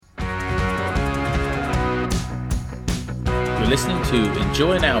listening to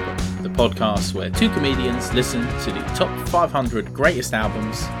Enjoy an Album, the podcast where two comedians listen to the top 500 greatest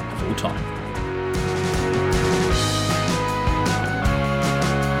albums of all time.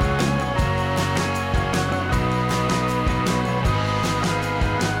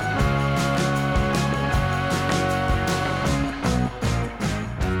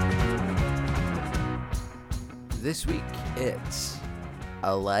 This week it's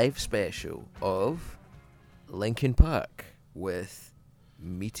a live special of Linkin Park with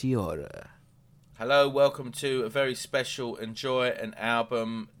Meteora. Hello, welcome to a very special Enjoy an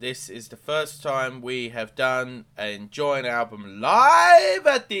Album. This is the first time we have done an Enjoy an Album live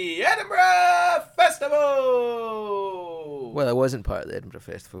at the Edinburgh Festival! Well, it wasn't part of the Edinburgh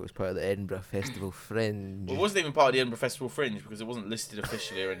Festival, it was part of the Edinburgh Festival Fringe. Well, it wasn't even part of the Edinburgh Festival Fringe because it wasn't listed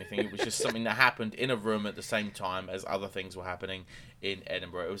officially or anything. It was just something that happened in a room at the same time as other things were happening in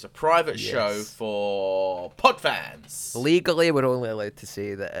Edinburgh. It was a private show for pod fans. Legally, we're only allowed to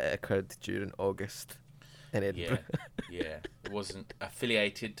say that it occurred during August in Edinburgh. Yeah. It wasn't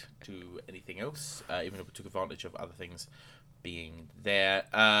affiliated to anything else, even though we took advantage of other things being there.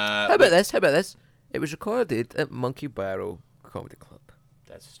 How about this? It was recorded at Monkey Barrel Comedy Club.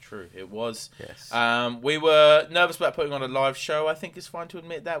 That's true. It was. Yes. We were nervous about putting on a live show. I think it's fine to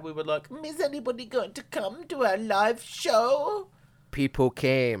admit that. We were like, is anybody going to come to our live show? People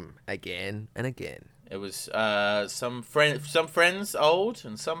came again and again. It was some friends old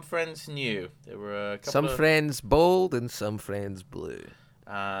and some friends new. There were a couple friends bold and some friends blue.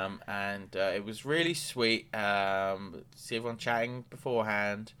 And it was really sweet. See everyone chatting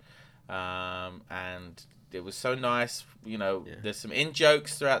beforehand. And it was so nice. You know, There's some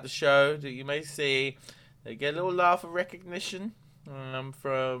in-jokes throughout the show that you may see. They get a little laugh of recognition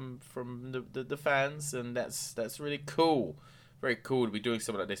from the fans, and that's really cool. Very cool to be doing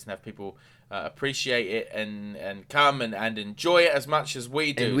something like this and have people appreciate it and come and enjoy it as much as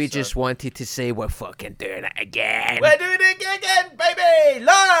we do. And we just wanted to say we're fucking doing it again. We're doing it again, baby!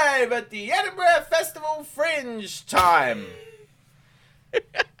 Live at the Edinburgh Festival Fringe time.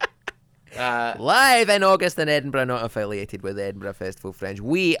 Live in August in Edinburgh, not affiliated with the Edinburgh Festival Fringe.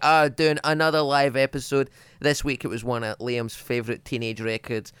 We are doing another live episode. This week it was one of Liam's favourite teenage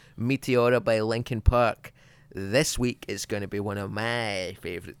records, Meteora by Linkin Park. This week it's going to be one of my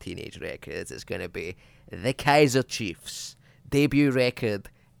favourite teenage records. It's going to be the Kaiser Chiefs' debut record,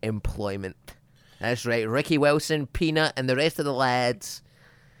 Employment. That's right, Ricky Wilson, Peanut, and the rest of the lads.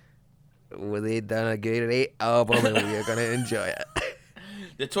 Well, they done a great album and we are going to enjoy it.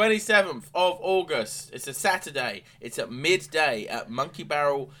 The 27th of August. It's a Saturday. It's at midday at Monkey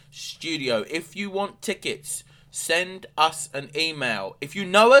Barrel Studio. If you want tickets, send us an email. If you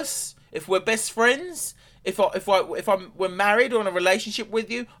know us, if we're best friends, if we're married or in a relationship with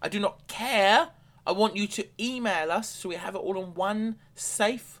you, I do not care. I want you to email us so we have it all in one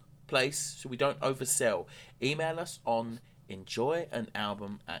safe place so we don't oversell. Email us on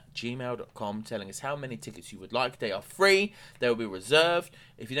enjoyanalbum@gmail.com telling us how many tickets you would like. They are free. They will be reserved.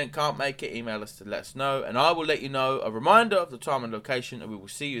 If you can't make it, email us to let us know, and I will let you know a reminder of the time and location, and we will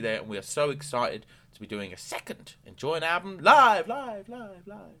see you there. And we are so excited to be doing a second Enjoy an Album live.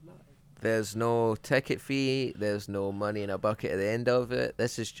 There's no ticket fee. There's no money in a bucket at the end of it.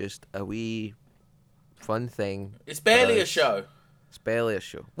 This is just a wee fun thing. It's barely a show. It's barely a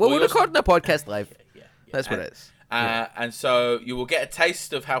show. Well, we're recording a podcast live. Yeah. That's what it is. And so you will get a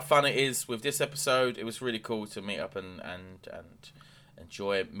taste of how fun it is with this episode. It was really cool to meet up and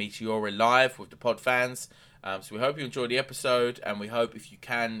enjoy Meteora live with the pod fans. So we hope you enjoyed the episode, and we hope if you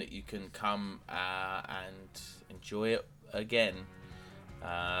can that you can come and enjoy it again.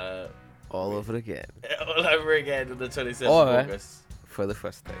 All over again. All over again on the 27th of August. For the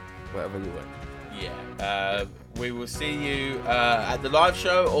first time. Whatever you want. Yeah. We will see you at the live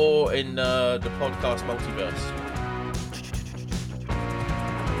show or in the podcast multiverse.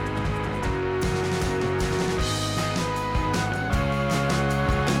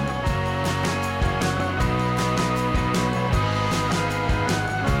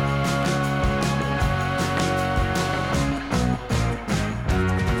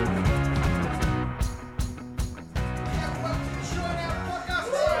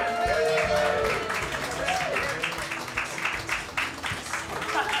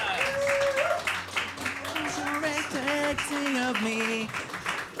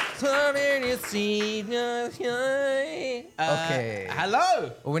 Okay.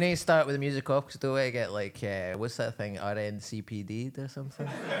 Hello. Well, we need to start with the music off because do I get like what's that thing, RNCPD or something?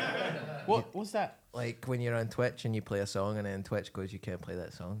 What's that? Like when you're on Twitch and you play a song and then Twitch goes, you can't play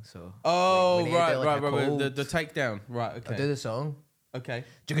that song. So oh like, right. The takedown. Right. Okay. I'll do the song. Okay.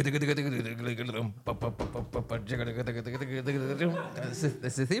 That's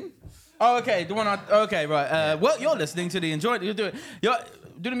the theme. Oh, okay. The one. Okay, right. Well, you're listening to the Enjoy. You do it.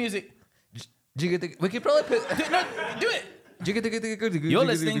 Do the music. We could probably put. Do it. You're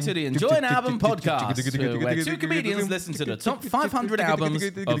listening to the Enjoy an Album podcast, where two comedians listen to the top 500 albums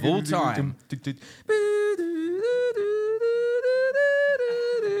of all time.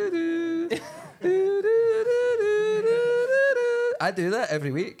 I do that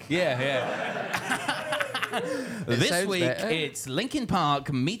every week. Yeah. This week better. it's Linkin Park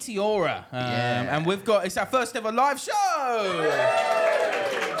Meteora, Yeah. and it's our first ever live show.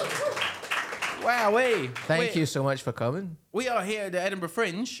 Wowee! Thank you so much for coming. We are here at the Edinburgh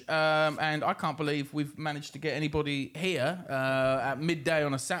Fringe, and I can't believe we've managed to get anybody here at midday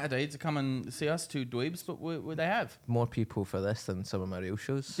on a Saturday to come and see us two dweebs, but they have. More people for this than some of my real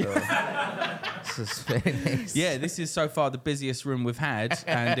shows, so this is very nice. Yeah, this is so far the busiest room we've had,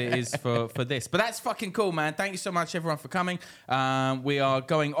 and it is for this. But that's fucking cool, man. Thank you so much, everyone, for coming. We are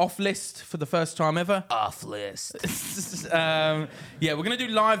going off list for the first time ever. Off list. Yeah, we're going to do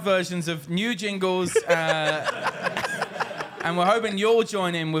live versions of new jingles. And we're hoping you'll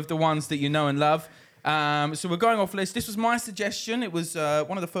join in with the ones that you know and love. So we're going off list. This was my suggestion. It was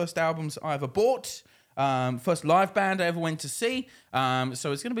one of the first albums I ever bought. First live band I ever went to see.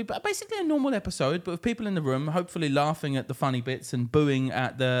 So it's going to be basically a normal episode, but with people in the room, hopefully laughing at the funny bits and booing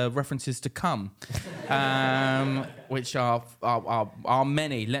at the references to come, which are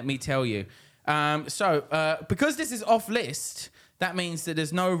many, let me tell you. So because this is off list, that means that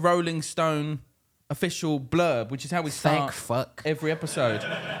there's no Rolling Stone official blurb, which is how we start every episode.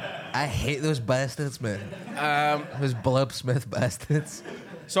 I hate those bastards, man. Those Blurb-Smith bastards.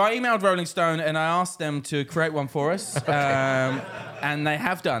 So I emailed Rolling Stone and I asked them to create one for us, and they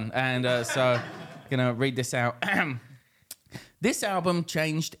have done. And so I'm gonna read this out. This album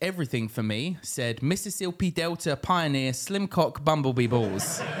changed everything for me, said Mississippi Delta pioneer Slimcock Bumblebee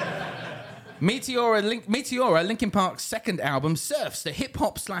Balls. Meteora, Linkin Park's second album, surfs the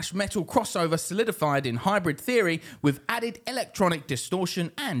hip-hop/metal crossover solidified in hybrid theory with added electronic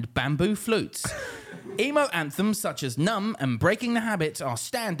distortion and bamboo flutes. Emo anthems such as Numb and Breaking the Habit are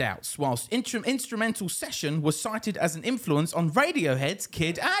standouts, whilst Instrumental Session was cited as an influence on Radiohead's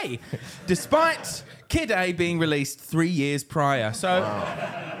Kid A, despite Kid A being released 3 years prior. So,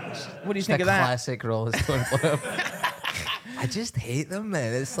 what do you think of that? Classic Rolling Stone blurb. I just hate them,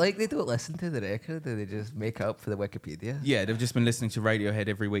 man. It's like they don't listen to the record and they just make up for the Wikipedia. Yeah, they've just been listening to Radiohead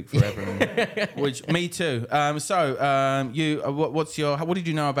every week forever. Which, me too. What did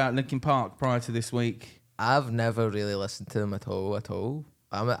you know about Linkin Park prior to this week? I've never really listened to them at all.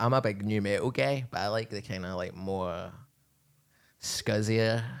 I'm a big new metal guy, but I like the kind of like more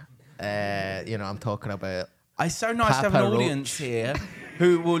scuzzier. I'm talking about. It's so nice to have an audience here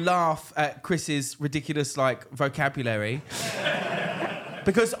who will laugh at Chris's ridiculous vocabulary.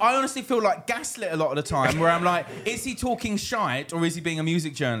 Because I honestly feel like gaslit a lot of the time, where I'm like, is he talking shite or is he being a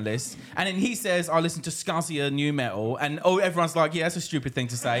music journalist? And then he says, I listen to scuzzier new metal, and everyone's like, yeah, that's a stupid thing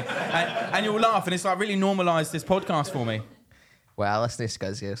to say. And you'll laugh, and it's like really normalised this podcast for me. Well, I listen to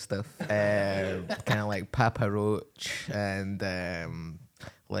scuzzier stuff, kind of like Papa Roach and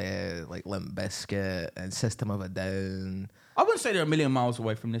like Limp Bizkit and System of a Down. I wouldn't say they're a million miles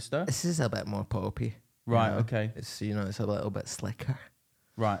away from this, though. This is a bit more poppy. Right, okay. It's it's a little bit slicker.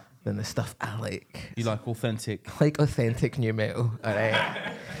 Right. Than the stuff I like. You like authentic. Like authentic new metal. All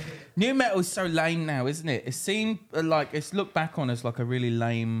right. New metal is so lame now, isn't it? It seemed it's looked back on as like a really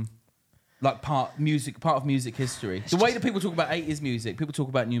lame part of music history. The way that people talk about 80s music, people talk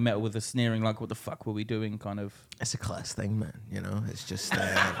about new metal with a sneering what the fuck were we doing kind of. It's a class thing, man, It's just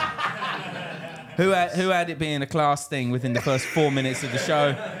Who had it being a class thing within the first 4 minutes of the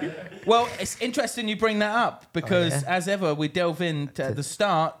show? Well, it's interesting you bring that up because, as ever, we delve into at the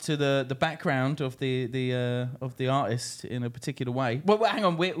start to the background of the artist in a particular way. Well, hang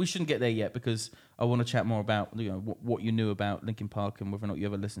on, we shouldn't get there yet because I want to chat more about what you knew about Linkin Park and whether or not you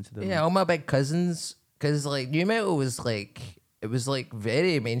ever listened to them. Yeah, all my big cousins, because new metal was it was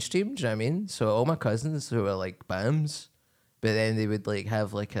very mainstream. Do you know what I mean? So all my cousins who were like BAMs, but then they would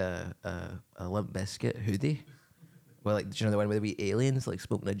have a Limp Bizkit hoodie. Well, do you know the one with the wee aliens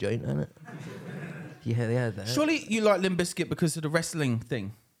smoking a joint in it? Yeah, they had that. Surely you like Limp Bizkit because of the wrestling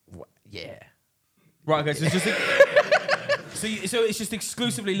thing. Yeah. Right. Okay. So it's just so it's just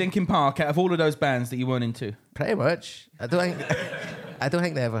exclusively Linkin Park out of all of those bands that you weren't into. Pretty much. I don't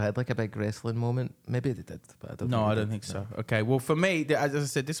think they ever had a big wrestling moment. Maybe they did, but I don't. No, I don't think so. Okay. Well, for me, as I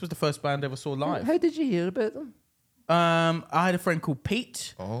said, this was the first band I ever saw live. How did you hear about them? I had a friend called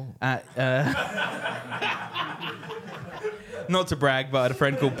Pete. Oh. Not to brag, but I had a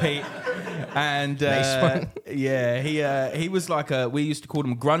friend called Pete. And Nice one. yeah, he was like we used to call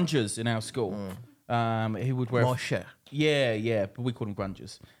them grungers in our school. He would wear Mosher. yeah, but we called them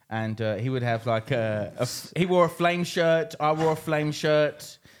grungers. And he would have like he wore a flame shirt. I wore a flame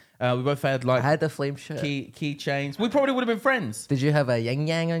shirt. We both had like I had a flame shirt. key chains. We probably would have been friends. Did you have a yin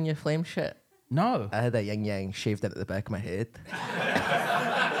yang on your flame shirt? No. I had a yin yang shaved out at the back of my head.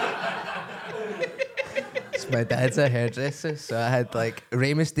 So my dad's a hairdresser, so I had like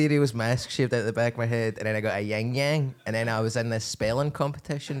Rey Mysterio's mask shaved out at the back of my head, and then I got a yin yang, and then I was in this spelling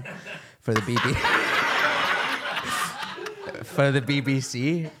competition for the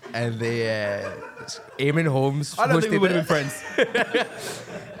BBC, and they Eamon Holmes. I don't think we hosted would it. have been friends.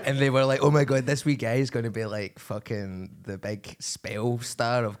 And they were like, oh my God, this wee guy is going to be like fucking the big spell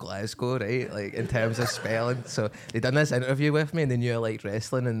star of Glasgow, right? Like in terms of spelling. So they done this interview with me and they knew I liked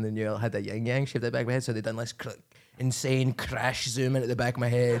wrestling and they knew I had a yin yang shaved at the back of my head. So they done this insane crash zoom in at the back of my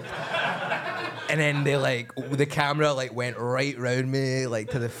head. And then they like, the camera like went right round me, like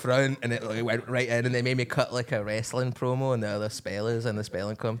to the front, and it like went right in, and they made me cut like a wrestling promo and the other spellers in the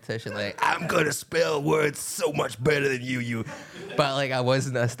spelling competition. Like, I'm gonna spell words so much better than you. But like, I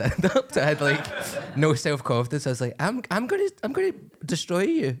wasn't a stand-up, so I had like no self-confidence. I was like, I'm gonna destroy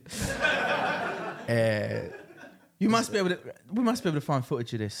you. We must be able to find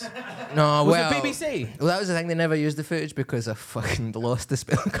footage of this. No, Was well, it BBC? Well, that was the thing. They never used the footage because I fucking lost the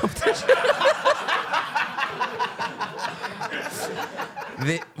spelling competition.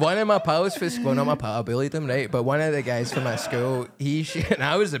 One of my pals for school, not my pal, I bullied him, right? But one of the guys from my school, and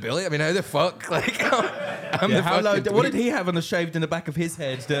I was the bully. I mean, how the fuck? Like, I'm the How low, fucking what bully. did he have on the shaved in the back of his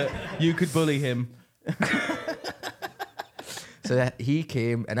head that you could bully him? So he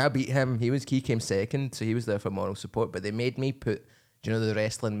came, and I beat him. He came second, so he was there for moral support. But they made me put, do you know the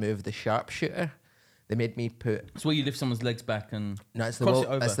wrestling move, the sharpshooter? They made me put. It's where you lift someone's legs back and No, it's the cross wall.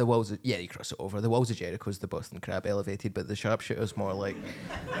 it over. It's the walls. Yeah, you cross it over. The walls of Jericho is the Boston Crab elevated, but the sharpshooter's more like.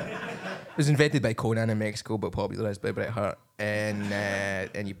 It was invented by Conan in Mexico, but popularized by Bret Hart.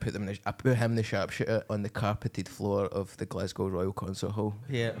 And you put them. I put him, the sharpshooter, on the carpeted floor of the Glasgow Royal Concert Hall.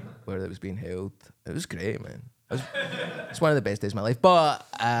 Yeah. Where it was being held. It was great, man. It's one of the best days of my life. But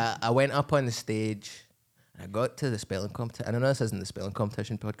I went up on the stage. I got to the spelling competition. I know this isn't the spelling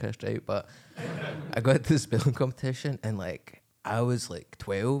competition podcast, right? But I got to the spelling competition and like I was like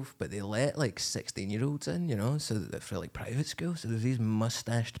 12, but they let like 16-year-olds in, you know, so that for like private school. So there's these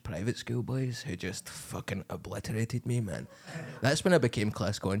mustached private school boys who just fucking obliterated me, man. That's when I became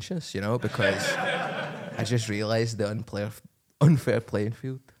class conscious, you know, because I just realised the unfair playing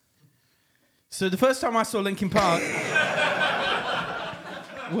field. So the first time I saw Linkin Park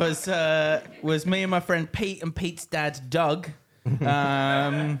was me and my friend Pete and Pete's dad Doug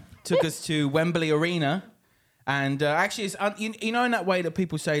took us to Wembley Arena, and actually, it's you know in that way that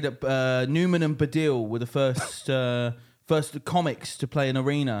people say that Newman and Baddiel were the first comics to play an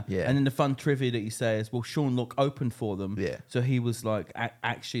arena, Yeah. and then the fun trivia that you say is, well, Sean Look opened for them, Yeah. so he was like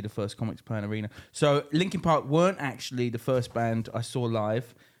actually the first comic to play an arena. So Linkin Park weren't actually the first band I saw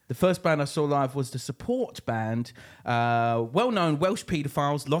live. The first band I saw live was the support band, well-known Welsh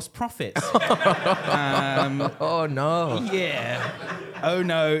paedophiles, Lost Prophets. Oh no. Yeah. Oh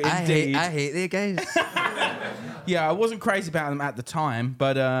no, indeed. I hate the guys. Yeah, I wasn't crazy about them at the time,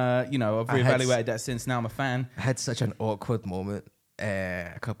 but I've reevaluated that since. Now I'm a fan. I had such an awkward moment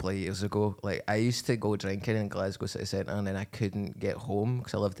a couple of years ago. Like, I used to go drinking in Glasgow City Centre and then I couldn't get home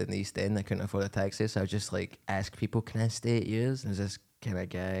because I lived in the East End. I couldn't afford a taxi, so I would just like ask people, can I stay at yours? And there's this kind of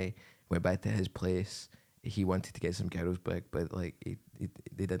guy, went back to his place. He wanted to get some girls back, but like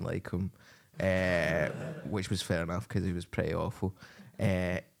they didn't like him, which was fair enough because he was pretty awful.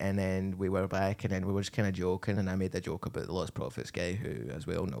 And then we were back, and then we were just kind of joking, and I made a joke about the Lost Prophets guy, who, as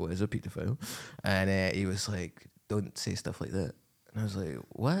we all know, is a paedophile. And he was like, don't say stuff like that. And I was like,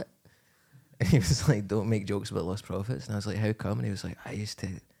 what? And he was like, don't make jokes about Lost Prophets. And I was like, how come? And he was like, they used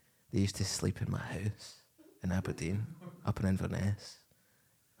to sleep in my house in Aberdeen, up in Inverness.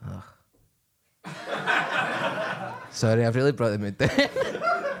 Ugh. Sorry, I've really brought the mood down.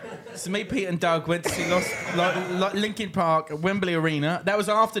 So me, Pete, and Doug went to see Linkin Park at Wembley Arena. That was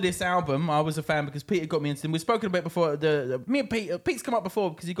after this album. I was a fan because Pete had got me into them. We've spoken a bit before. Me and Pete's come up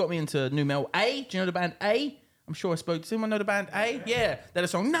before because he got me into new metal. A, do you know the band A? I'm sure I spoke to him. I know the band A. Yeah, they had a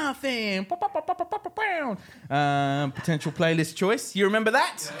song Nothing. Potential playlist choice. You remember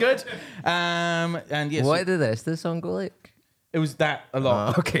that? Good. And yes, What did the rest of the song go like? it was that a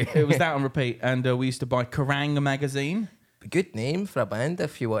lot. Oh, okay. It was that on repeat. And we used to buy Kerrang! Magazine. Good name for a band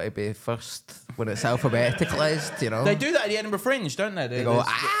if you want to be first when it's alphabeticalized, you know. They do that at the Edinburgh Fringe, don't they? They go,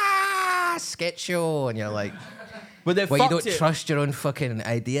 sketch show, and you're like, But they've Well, you fucked don't it. trust your own fucking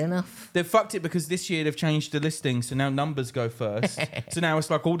idea enough. They've fucked it because this year they've changed the listing, so now numbers go first. So now it's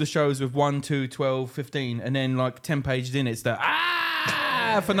like all the shows with 1, 2, 12, 15, and then like 10 pages in, it's the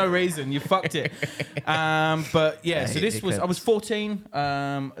for no reason. You fucked it. But yeah, so this was, I was 14,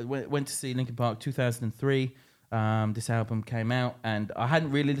 went to see Linkin Park 2003. This album came out, and I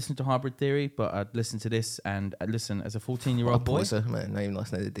hadn't really listened to Hybrid Theory, but I'd listened to this, and I'd listen as a 14-year-old boy. Man, not even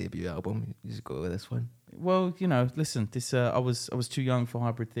listening to the debut album. You just go with this one. Well, you know, listen, this I was too young for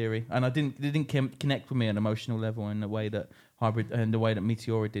Hybrid Theory, and it didn't connect with me on an emotional level in the way that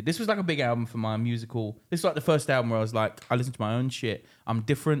Meteora did. This was like a big album for my musical. This is like the first album where I was like, I listen to my own shit. I'm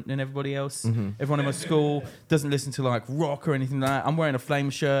different than everybody else. Mm-hmm. Everyone in my school doesn't listen to like rock or anything like that. I'm wearing a Flame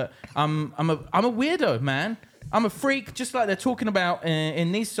shirt. I'm a weirdo, man. I'm a freak, just like they're talking about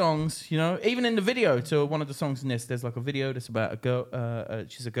in these songs, you know. Even in the video to one of the songs in this, there's like a video that's about a girl.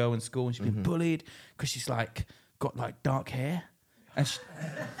 She's a girl in school, and she's been bullied because she's like got like dark hair, and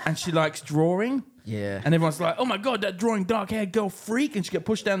she likes drawing. Yeah. And everyone's like, "Oh my god, that drawing dark hair girl freak!" And she get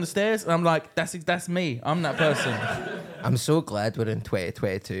pushed down the stairs. And I'm like, "That's me. I'm that person." I'm so glad we're in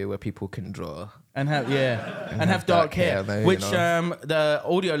 2022 where people can draw. And have dark hair now, which you know. The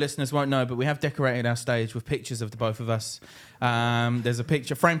audio listeners won't know, but we have decorated our stage with pictures of the both of us. There's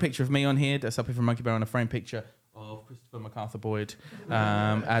a frame picture of me on here that's up here from Monkey Bear, and a frame picture of Christopher MacArthur Boyd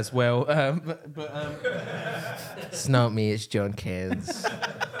as well. It's not me, it's John Cairns.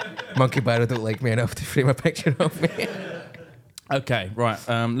 Monkey Barrow don't like me enough to frame a picture of me. Okay, right.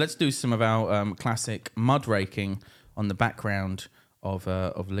 Let's do some of our classic mud raking on the background of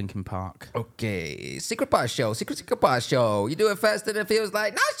Linkin Park. Okay, Secret Part Show. You do it fast and it feels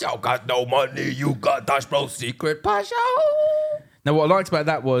like, nah, show got no money, you got Dash Bro Secret Part Show. Now, what I liked about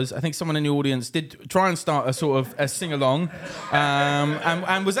that was I think someone in the audience did try and start a sort of a sing-along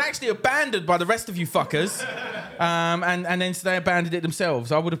and was actually abandoned by the rest of you fuckers. And then so they abandoned it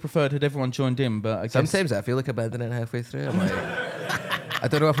themselves. I would have preferred had everyone joined in, but I guess... Sometimes I feel like abandoning halfway through. I'm like, I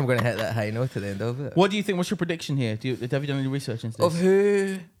don't know if I'm going to hit that high note at the end of it. What do you think? What's your prediction here? Have you done any research into this? Of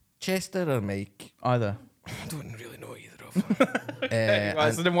who? Chester or Mike? Either. I don't really know either of them.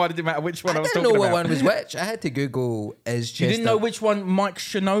 Right, so then why did it matter which one I was didn't talking know about? what one was which. I had to Google, is Chester... You didn't know which one Mike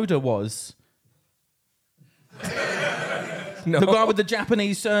Shinoda was? No. The guy with the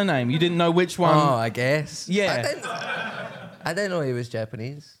Japanese surname. You didn't know which one? Oh, I guess. Yeah. I didn't know he was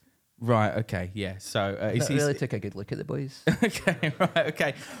Japanese. Right, okay, yeah. So That really took a good look at the boys. Okay, right,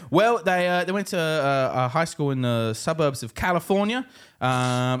 okay. Well, they went to a high school in the suburbs of California.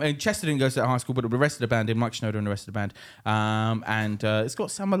 And Chester didn't go to that high school, but the rest of the band did. Mike Shinoda and the rest of the band. And it's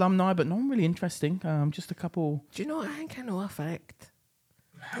got some alumni, but not really interesting. Just a couple. Do you know what? I think I know a fact.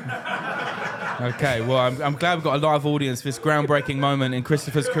 Okay, well, I'm glad we've got a live audience for this groundbreaking moment in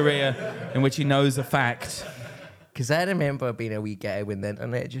Christopher's career in which he knows a fact. Because I remember being a wee guy when the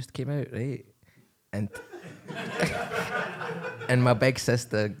internet just came out, right? And and my big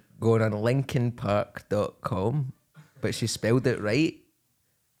sister going on linkinpark.com, but she spelled it right.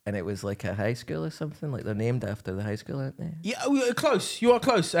 And it was like a high school or something. Like they're named after the high school, aren't they? Yeah, you're close. You are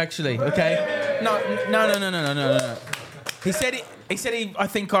close, actually. Okay. No. He said I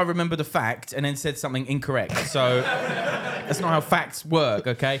think I remember the fact, and then said something incorrect. So that's not how facts work.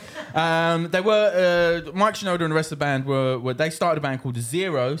 Okay. They were Mike Shinoda and the rest of the band were they started a band called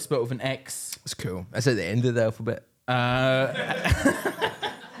Zero, spelled with an X. It's cool. That's at the end of the alphabet.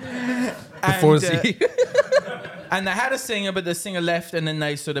 Before Z. And they had a singer, but the singer left, and then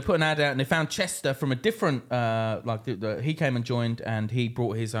they put an ad out, and they found Chester from a different he came and joined, and he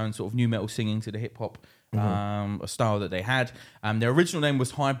brought his own sort of new metal singing to the hip hop a style that they had. Their original name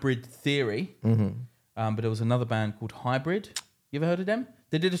was Hybrid Theory, but there was another band called Hybrid. You ever heard of them?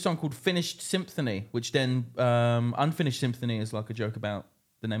 They did a song called Finished Symphony, which then Unfinished Symphony is like a joke about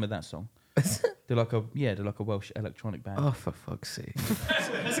the name of that song. They're like a Welsh electronic band. Oh, for fuck's sake.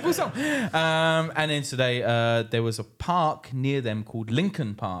 It's a cool song. And then today there was a park near them called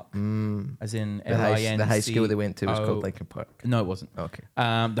Lincoln Park, as in Lincoln. The high school they went to was called Lincoln Park. No, it wasn't. Okay.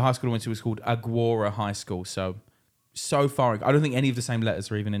 The high school I went to was called Aguora High School. So far, I don't think any of the same letters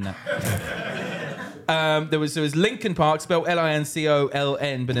are even in that. There was Lincoln Park, spelled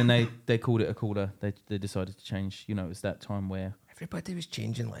Lincoln, but then they called it a cooler. They decided to change. You know, it was that time where everybody was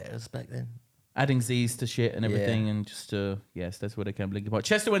changing letters back then. Adding Z's to shit and everything, and just yes, that's where they came. Lincoln Park.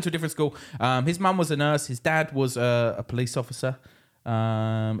 Chester went to a different school. His mum was a nurse. His dad was a police officer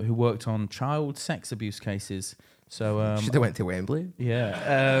who worked on child sex abuse cases. So should have went to Wembley. Yeah.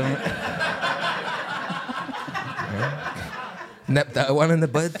 Nip that one in the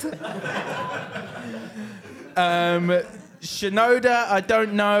bud. Shinoda, I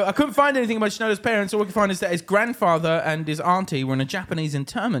don't know. I couldn't find anything about Shinoda's parents. All I could find is that his grandfather and his auntie were in a Japanese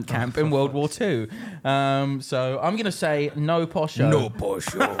internment camp in World War II. So I'm going to say no Posho. No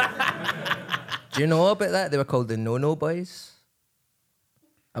Posho. Do you know about that? They were called the No-No Boys.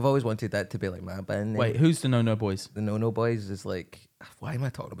 I've always wanted that to be like my band name. Wait, who's the No-No Boys? The No-No Boys is like... Why am I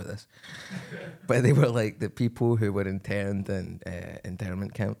talking about this? But they were like the people who were interned in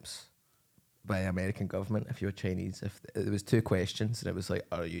internment camps by the American government if you were Chinese. If there was 2 questions and it was like,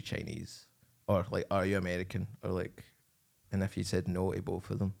 are you Chinese? Or like, are you American? Or like, and if you said no to both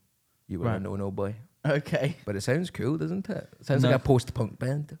of them, you were a No-No Boy. Okay. But it sounds cool, doesn't it? It sounds like a post-punk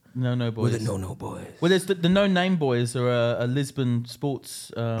band. No Boys. With the No Boys. Well, there's the No Name Boys are a Lisbon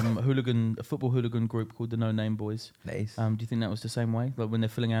sports football hooligan group called the No Name Boys. Nice. Do you think that was the same way? Like when they're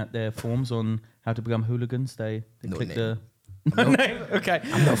filling out their forms on how to become hooligans, they No click name. the No Name. Okay.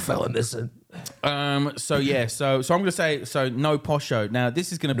 I'm not filling this in. So I'm gonna say no Posho. Now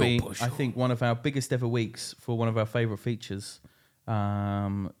this is gonna No be Posho. I think one of our biggest ever weeks for one of our favourite features.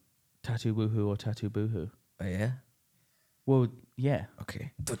 Tattoo Woohoo or Tattoo Boohoo. Oh, yeah? Well, yeah.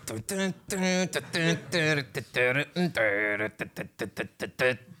 Okay.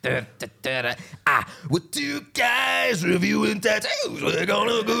 With 2 guys reviewing tattoos, we're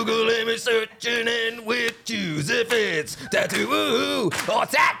gonna Google image searching and we'll choose if it's tattoo woo or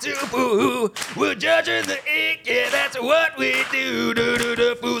tattoo boo. We're judging the ink, yeah, that's what we do.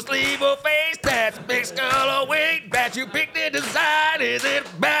 Do full sleeve or face tats, big skull or wing bat. You pick the design, is it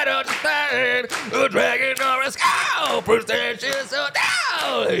bad or just fine? A dragon or a skull, pretentious or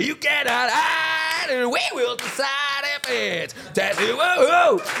down. You cannot hide, and we will decide if it's tattoo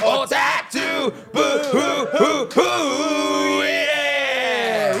woo or tattoo boo.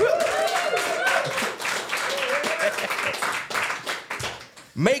 Yeah.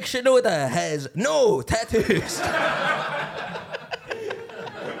 Make Shinoda has no tattoos.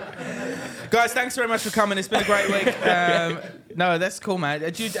 Guys, thanks very much for coming. It's been a great week. No, that's cool, man.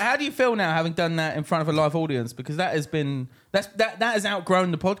 How do you feel now, having done that in front of a live audience? Because that has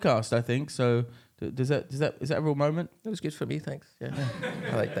outgrown the podcast, I think. So, is that a real moment? It was good for me, thanks. Yeah,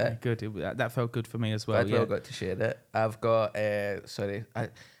 I like that. Good. That felt good for me as well. Glad we all got to share it. I've got. I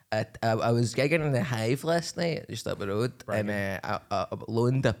was gigging in the Hive last night, just up the road, and I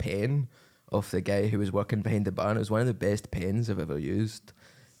loaned a pen off the guy who was working behind the bar. And it was one of the best pens I've ever used.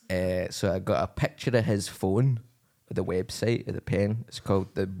 So I got a picture of his phone, the website of the pen. It's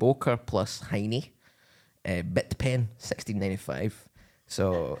called the Boker Plus Heine Bit Pen, $16.95.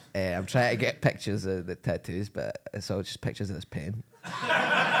 So I'm trying to get pictures of the tattoos, but it's all just pictures of this pen.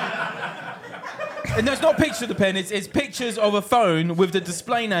 And no, it's not pictures of the pen. It's pictures of a phone with the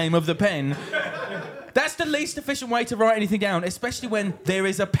display name of the pen. That's the least efficient way to write anything down, especially when there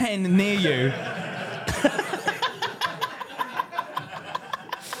is a pen near you.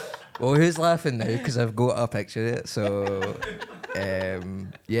 Well, who's laughing now? Because I've got a picture of it. So,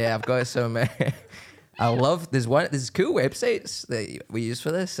 yeah, I've got some. I love there's cool websites that we use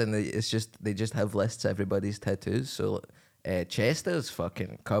for this, and they just have lists of everybody's tattoos. So, Chester's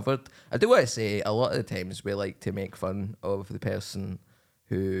fucking covered. I do want to say a lot of the times we like to make fun of the person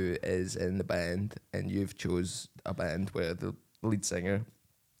who is in the band, and you've chose a band where the lead singer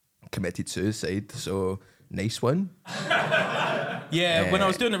committed suicide. So, nice one. Yeah, when I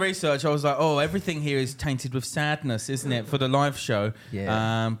was doing the research, I was like, oh, everything here is tainted with sadness, isn't it, for the live show?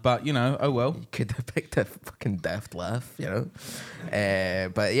 Yeah. But, oh well. You could have picked a fucking daft laugh, But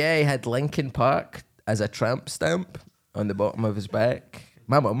yeah, he had Linkin Park as a tramp stamp on the bottom of his back.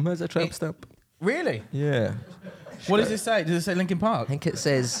 My mum has a tramp stamp. Really? Yeah. What does it say? Does it say Linkin Park? I think it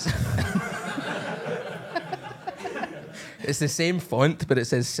says... It's the same font, but it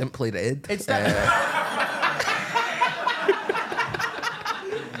says Simply Red. It's that...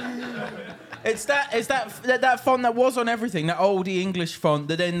 It's that font that was on everything, that oldie English font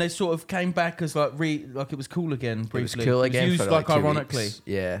that then they sort of came back as like it was cool again briefly. It was cool again. It was used for like 2 ironically. weeks.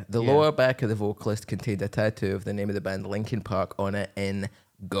 Yeah. The lower back of the vocalist contained a tattoo of the name of the band Linkin Park on it in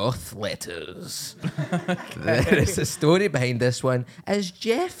goth letters. There is a story behind this one, as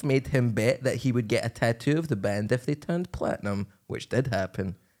Jeff made him bet that he would get a tattoo of the band if they turned platinum, which did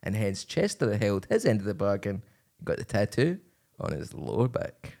happen, and hence Chester held his end of the bargain, got the tattoo on his lower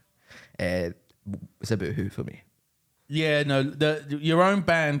back. It's a Boohoo for me. Yeah, no, your own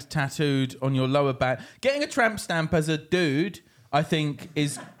band tattooed on your lower back. Getting a tramp stamp as a dude, I think,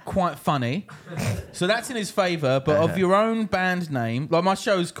 is quite funny. So that's in his favour. But of your own band name, like my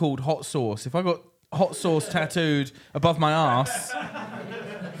show's called Hot Sauce. If I got Hot Sauce tattooed above my arse,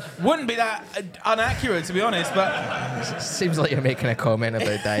 wouldn't be that inaccurate, to be honest. But Seems like you're making a comment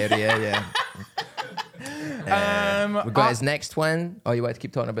about diarrhea, yeah. We've got his next one. Oh, you want to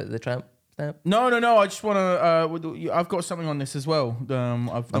keep talking about the tramp stamp? No. I just want to. I've got something on this as well. I've done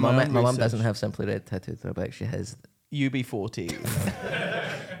My own mum research. doesn't have Simply Red tattooed on her back. She has. UB40.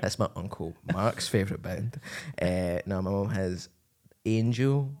 That's my uncle Mark's favourite band. No, my mum has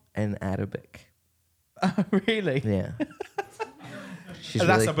Angel in Arabic. Really? Yeah.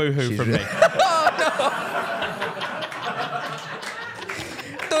 That's a boohoo from me.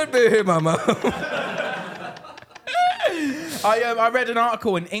 Don't boohoo my mum. I read an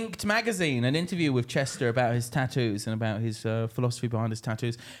article in Inked magazine, an interview with Chester about his tattoos and about his philosophy behind his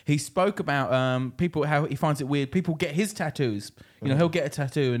tattoos. He spoke about people, how he finds it weird. People get his tattoos. You know, he'll get a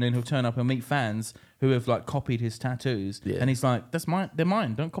tattoo and then he'll turn up and meet fans who have like copied his tattoos. Yeah. And he's like, "That's mine. They're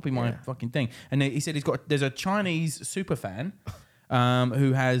mine. Don't copy my fucking thing." And he said there's a Chinese super fan.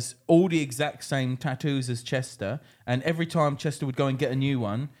 Who has all the exact same tattoos as Chester, and every time Chester would go and get a new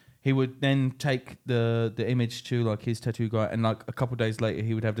one, he would then take the image to like his tattoo guy, and like a couple of days later,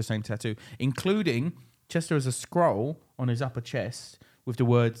 he would have the same tattoo, including Chester has a scroll on his upper chest with the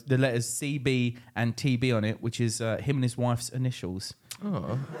letters CB and TB on it, which is him and his wife's initials.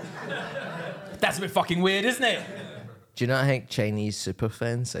 Oh. That's a bit fucking weird, isn't it? Do you not think Chinese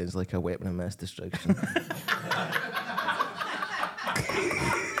superfan sounds like a weapon of mass destruction?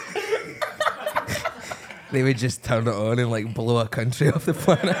 They would just turn it on and like blow a country off the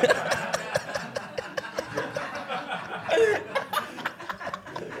planet.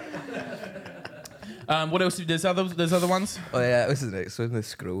 What else? There's other ones. Oh yeah, this is the next one, the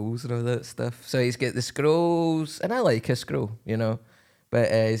scrolls and all that stuff. So he's got the scrolls, and I like a scroll, you know.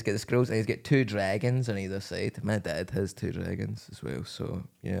 But he's got the scrolls, and he's got 2 dragons on either side. My dad has 2 dragons as well. So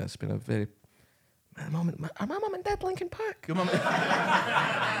yeah, it's been a very... Are my mum and dad Linkin Park? Your mum. Is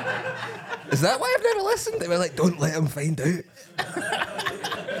that why I've never listened? They were like, don't let him find out.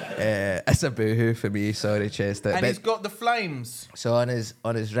 It's a boohoo for me, sorry, Chester. And But- he's got the flames. So on his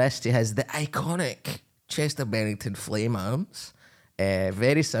wrist, he has the iconic Chester Bennington flame arms.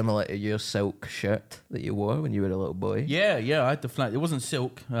 Very similar to your silk shirt that you wore when you were a little boy. Yeah, I had the flame. It wasn't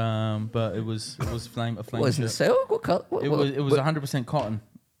silk, but it was a flame. Wasn't it shirt. silk? What color? It was 100% cotton.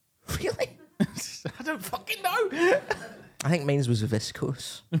 Really? I don't fucking know. I think mine was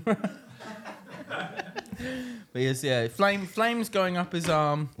viscose. But yes, yeah, flames going up his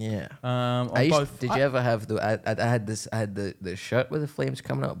arm. Yeah. On both. Did you ever have I had the shirt with the flames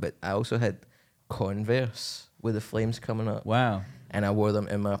coming up, but I also had Converse with the flames coming up. Wow. And I wore them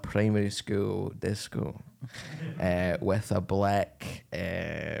in my primary school disco with a black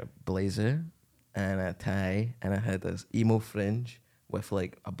blazer and a tie, and I had this emo fringe with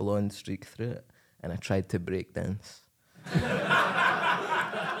like a blonde streak through it, and I tried to break dance.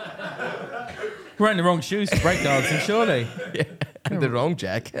 Wearing the wrong shoes for breakdancing, surely. Yeah, and the wrong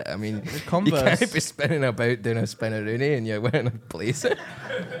jacket. I mean, Converse. you can't be spinning about doing a spinneroonie and you're wearing a blazer.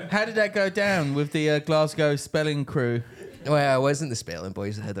 How did that go down with the Glasgow spelling crew? Well, I wasn't the spelling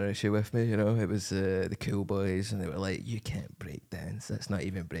boys that had their issue with me, you know. It was the cool boys, and they were like, "You can't break dance. That's not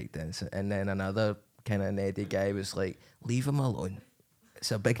even break dance." And then another kind of nerdy guy was like, "Leave him alone.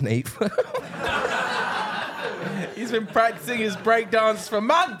 It's a big night for him." He's been practicing his breakdance for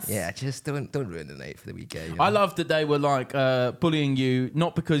months. Yeah, just don't ruin the night for the wee guy. You know? I love that they were like bullying you,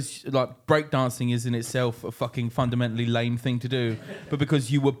 not because like breakdancing is in itself a fucking fundamentally lame thing to do, but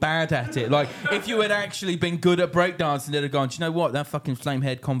because you were bad at it. Like if you had actually been good at breakdancing, they'd have gone, "Do you know what? That fucking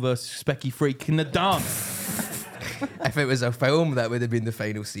flamehead Converse specky freak can dance." If it was a film, that would have been the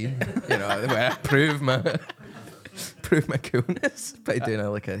final scene. You know, where I prove my coolness by doing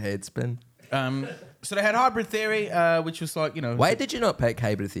a head spin. So they had Hybrid Theory, which was like, you know... Why did you not pick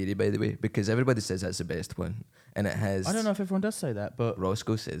Hybrid Theory, by the way? Because everybody says that's the best one. And it has... I don't know if everyone does say that, but...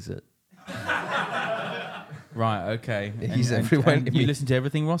 Roscoe says it. Right, okay. He's everyone to you me. listen to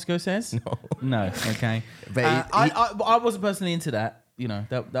everything Roscoe says? No. No, okay. But I wasn't personally into that, you know.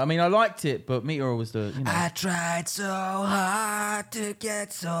 I mean, I liked it, but Meteor was the, you know... I tried so hard to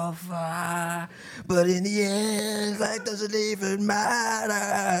get so far, but in the end, life doesn't even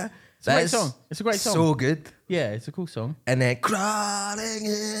matter. It's a great song. It's a great song. So good. Yeah, it's a cool song. And then crawling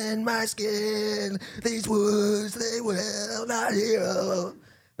in my skin, these words they will not heal.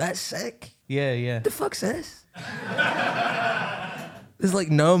 That's sick. Yeah. What the fuck's this? It's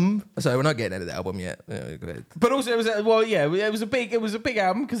like Numb. Sorry, we're not getting into the album yet. Go ahead. But also, it was a big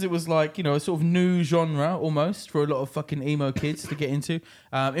album because it was like, you know, a sort of new genre almost for a lot of fucking emo kids to get into.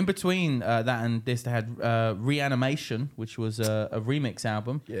 In between that and this, they had Reanimation, which was a remix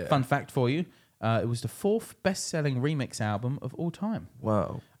album. Yeah. Fun fact for you, it was the 4th best-selling remix album of all time.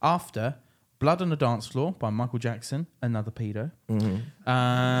 Wow. After Blood on the Dance Floor by Michael Jackson, another pedo.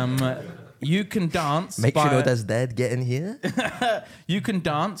 Mm-hmm. You Can Dance Make by... sure no does dead get in here. You Can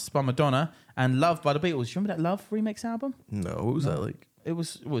Dance by Madonna and Love by the Beatles. Do you remember that Love remix album? No, what was that like? It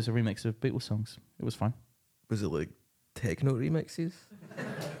was a remix of Beatles songs. It was fine. Was it like techno remixes?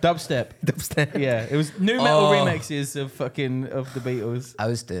 Dubstep. Dubstep. Yeah, it was new metal remixes of the Beatles. I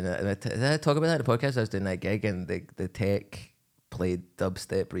was doing it. And did I talk about that in the podcast? I was doing that gig and the tech played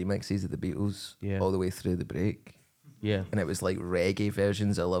dubstep remixes of the Beatles all the way through the break. Yeah. And it was like reggae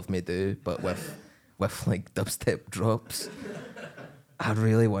versions of Love Me Do, but with like dubstep drops. I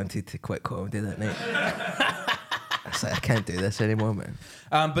really wanted to quit comedy that night. I was like, I can't do this anymore, man.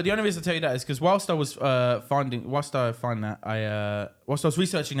 But the only reason I tell you that is because whilst I was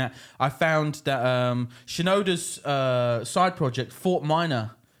researching that, I found that Shinoda's side project, Fort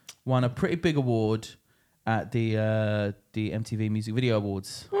Minor, won a pretty big award at the MTV Music Video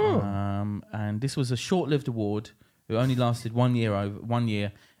Awards. And this was a short-lived award. It only lasted 1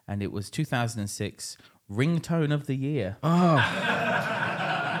 year, and it was 2006 Ringtone of the Year. Oh.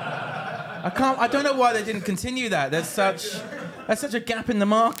 I don't know why they didn't continue that. That's such a gap in the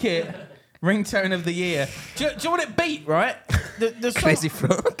market. Ringtone of the Year. Do you know what it beat, right? The song, Crazy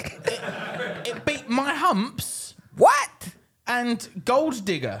Frog. It beat My Humps. What? And Gold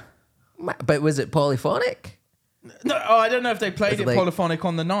Digger. But was it polyphonic? No, I don't know if they played It's it like- polyphonic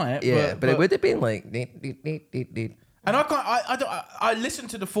on the night. Yeah, but it would have been like... And I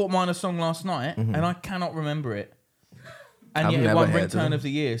listened to the Fort Minor song last night, and I cannot remember it. And I've yet it never won heard Ringtone them. of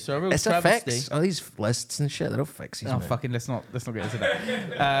the Year. So a real It's a travesty. fix. All these lists and shit, they're all fixes, Oh man. fucking let's not get into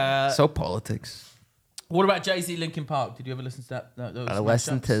that. It's all politics. What about Jay-Z Linkin Park? Did you ever listen to that? Those I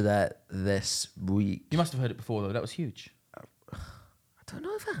listened mashups? to that this week. You must have heard it before though. That was huge. I don't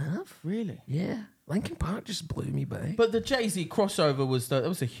know if I have. Really? Yeah. Linkin Park just blew me by. But the Jay-Z crossover was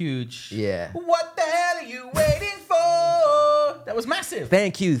a huge. Yeah. What the hell are you waiting for? That was massive.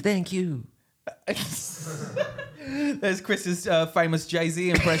 Thank you. There's Chris's famous Jay-Z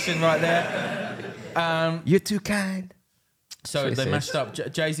impression right there. You're too kind. So That's what they he mashed up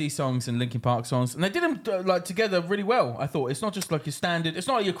Jay-Z songs and Linkin Park songs, and they did them like together really well. I thought it's not just like your standard. It's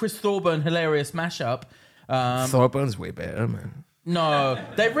not like your Chris Thorburn hilarious mashup. Thorburns way better, man. No,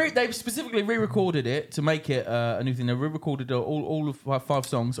 they specifically re-recorded it to make it a new thing. They re-recorded all of 5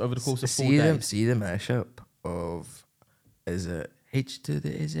 songs over the course of 4 days. See the mashup of is it H to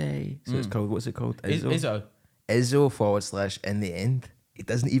the is A? So it's called what's it called? Izzo. Izzo / in the end. He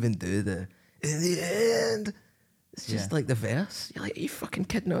doesn't even do the in the end. It's just like the verse. You're like, are you fucking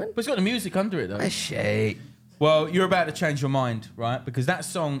kidding on? But it's got the music under it though. That's shit. Well, you're about to change your mind, right? Because that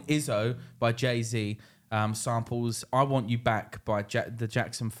song Izzo by Jay-Z samples "I Want You Back" by the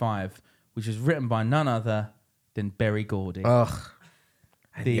Jackson 5, which was written by none other than Berry Gordy. Ugh.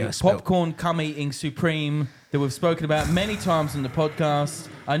 The popcorn cum-eating supreme that we've spoken about many times on the podcast.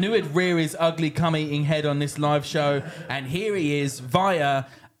 I knew he'd rear his ugly cum-eating head on this live show, and here he is via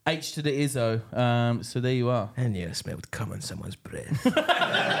H to the Izzo. So there you are. I knew I smelled cum on someone's breath.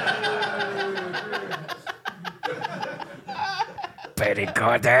 Very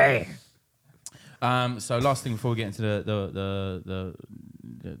good, eh? So last thing before we get into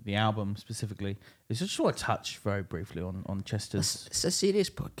the album specifically, is I just want to touch very briefly on Chester's. It's a serious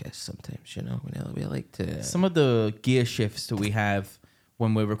podcast sometimes, you know. We like to... Some of the gear shifts that we have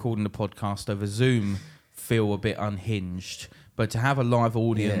when we're recording the podcast over Zoom feel a bit unhinged, but to have a live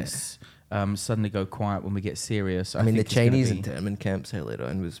audience suddenly go quiet when we get serious. I mean, the think it's gonna Chinese be internment camps earlier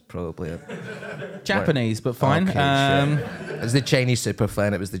on was probably a... Japanese, but fine. Okay, sure. It was the Chinese super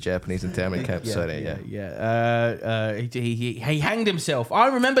fan. It was the Japanese internment camp. Sorry, yeah. He hanged himself. I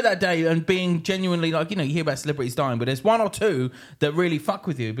remember that day and being genuinely like, you hear about celebrities dying, but there's one or two that really fuck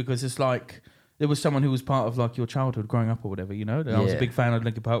with you because it's like there was someone who was part of like your childhood growing up or whatever, I was a big fan of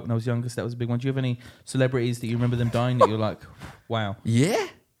Linkin Park when I was younger, so that was a big one. Do you have any celebrities that you remember them dying that you're like, wow? Yeah.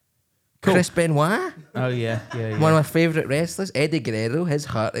 Cool. Chris Benoit. Oh, yeah. One of my favourite wrestlers. Eddie Guerrero, his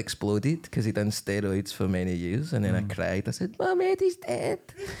heart exploded because he'd done steroids for many years. And then I cried. I said, Mum, Eddie's dead.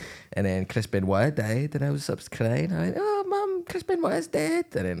 And then Chris Benoit died. And I was crying. I went, oh, Mum, Chris Benoit's dead.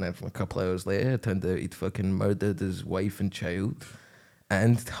 And then a couple of hours later, it turned out he'd fucking murdered his wife and child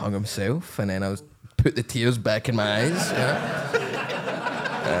and hung himself. And then I was put the tears back in my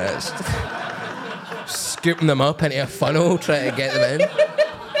eyes. Scooping them up into a funnel, trying to get them in.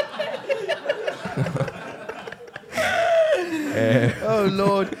 Oh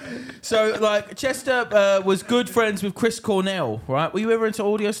Lord! So like Chester was good friends with Chris Cornell, right? Were you ever into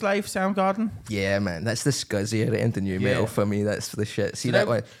Audio Slave, Soundgarden? Yeah, man, that's the scuzzier end of new metal for me. That's the shit. See So that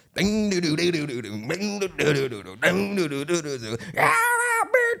one?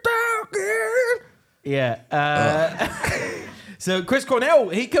 Yeah. So Chris Cornell,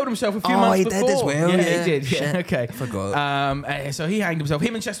 he killed himself a few months before. Oh, he did as well. Yeah, yeah. he did. Shit. Yeah, okay. I forgot. So he hanged himself.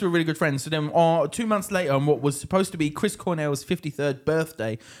 Him and Chester were really good friends. So then 2 months later, on what was supposed to be Chris Cornell's 53rd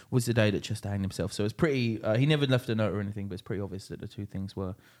birthday, was the day that Chester hanged himself. So it's pretty... he never left a note or anything, but it's pretty obvious that the two things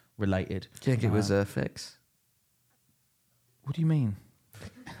were related. Do you think it was a fix? What do you mean?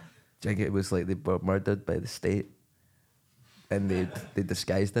 Do you think it was like they were murdered by the state and they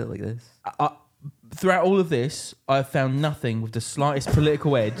disguised it like this? Throughout all of this, I've found nothing with the slightest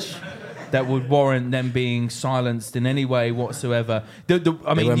political edge that would warrant them being silenced in any way whatsoever. I mean,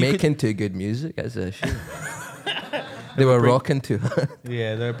 they were making too good music as a show. They were rocking too hard.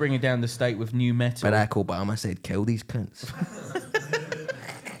 Yeah, they were bringing down the state with new metal. Barack Obama said, "Kill these cunts."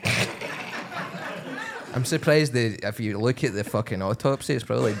 I'm surprised if you look at the fucking autopsy, it's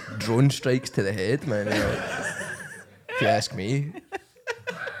probably like drone strikes to the head, man. You know, if you ask me.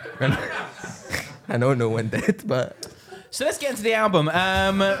 I know no one did, but... So let's get into the album.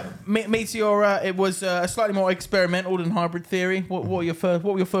 Meteora, it was slightly more experimental than Hybrid Theory. What were your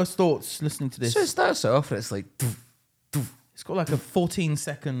first thoughts listening to this? So it starts off and it's like... It's got like a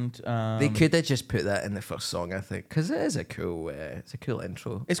 14-second... They could have just put that in the first song, I think, because it is a cool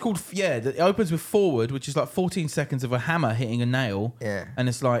intro. It's called... Yeah, it opens with Forward, which is like 14 seconds of a hammer hitting a nail. Yeah. And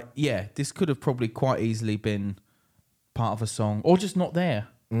it's like, yeah, this could have probably quite easily been part of a song, or just not there.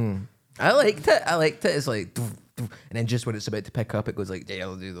 Mm. I liked it. It's like... And then just when it's about to pick up, it goes like...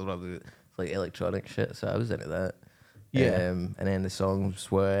 It's like electronic shit, so I was into that. Yeah. And then the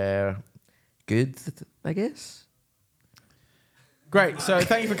songs were good, I guess. Great. So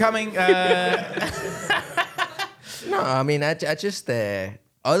thank you for coming. No, I mean, I just...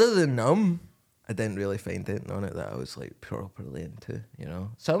 other than Numb, I didn't really find anything on it that I was like properly into, you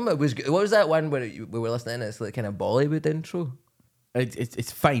know? Some of it was good. What was that one where we were listening? It's like kind of Bollywood intro.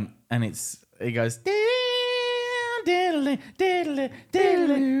 It's faint, and it goes... I didn't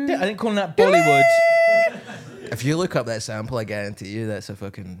call that Bollywood. If you look up that sample, I guarantee you that's a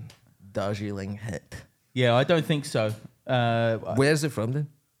fucking Darjeeling hit. Yeah, I don't think so. Where's it from then?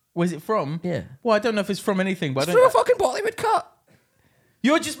 Where's it from? Yeah. Well, I don't know if it's from anything, but It's from a fucking Bollywood cut.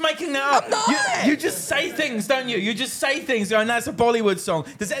 You're just making that up. I'm not. You just say things, don't you? You just say things, going, that's a Bollywood song.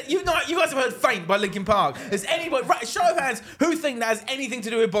 You guys have heard Faint by Linkin Park. Does anyone, right, show of hands, who think that has anything to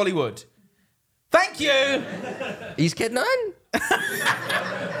do with Bollywood? Thank you. He's kidding on.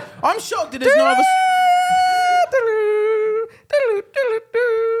 I'm shocked that there's no other...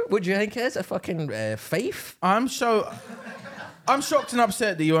 What do you think is a fucking fife? I'm shocked and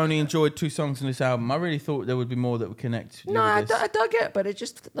upset that you only enjoyed 2 songs on this album. I really thought there would be more that would connect. No, I dug it, but it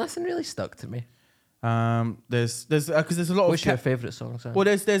just nothing really stuck to me. There's because there's a lot What's your favourite song? Well,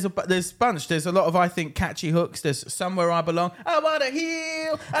 there's a bunch. There's a lot of, I think, catchy hooks. There's Somewhere I Belong. I wanna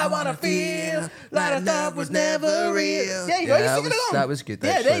heal, I wanna feel like I thought was never real. Yeah, you go. You sing it along. That was good.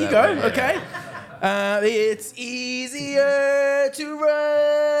 Yeah, there you go. Okay. It's easier to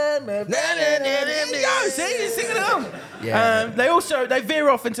run. Yo, see, you sing it along. Yeah. They veer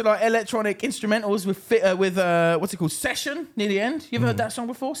off into like electronic instrumentals with what's it called, Session near the end. You ever heard that song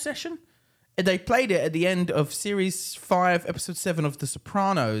before, Session? They played it at the end of Series 5, Episode 7 of The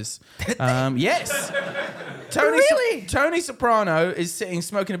Sopranos. Yes. Tony Soprano is sitting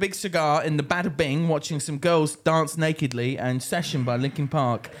smoking a big cigar in the Bada Bing, watching some girls dance nakedly, and Session by Linkin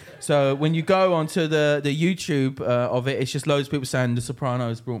Park. So when you go onto the YouTube of it, it's just loads of people saying The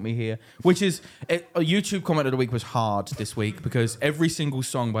Sopranos brought me here, which is a YouTube comment of the week was hard this week because every single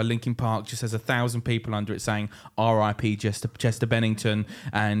song by Linkin Park just has 1,000 people under it saying R.I.P. Chester Bennington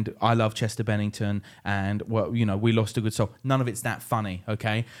and I love Chester Bennington and well, you know, we lost a good soul. None of it's that funny,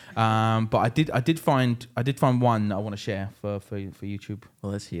 okay? But I did find one that I want to share for YouTube.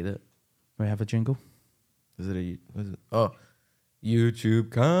 Well, let's hear it. We have a jingle. Is it? Oh,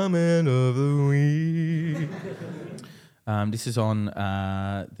 YouTube comment of the week. This is on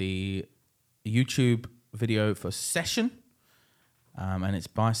the YouTube video for Session, and it's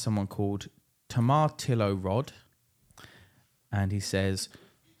by someone called Tamar Tillo Rod, and he says,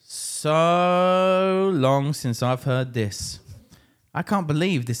 "So long since I've heard this. I can't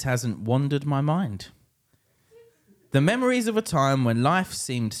believe this hasn't wandered my mind. The memories of a time when life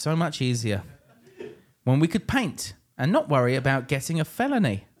seemed so much easier, when we could paint and not worry about getting a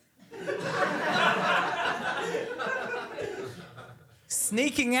felony.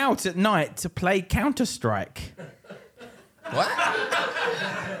 Sneaking out at night to play Counter-Strike." What?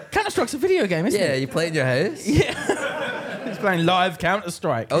 Counter-Strike's a video game, isn't Yeah, it? you play in your house? Yeah. He's playing live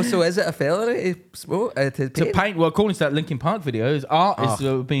Counter-Strike. Oh, so is it a felony to paint? Well, according to that Linkin Park video, art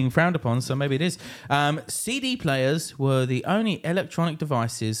is being frowned upon, so maybe it is. CD players were the only electronic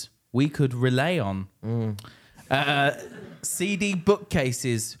devices we could relay on. CD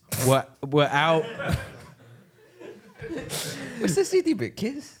bookcases were out. What's the CD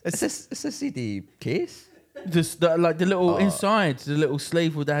bookcase? It's a CD case Just the little inside, the little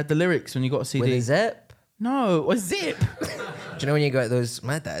sleeve that had the lyrics when you got a CD. with a zip. No, a zip. Do you know when you got those?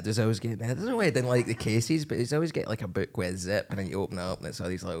 My dad was always getting. I don't know why I didn't like the cases, but he's always get like a book with a zip, and then you open it up, and it's all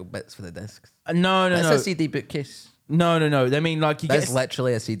these little bits for the discs. No. That's a CD bookcase. No. I mean, like you That's get.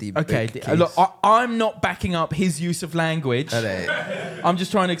 literally a CD Okay, bookcase. look, I'm not backing up his use of language. All right. I'm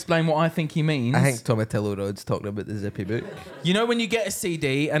just trying to explain what I think he means. I think Tomatillo Rod's talking about the zippy book. You know when you get a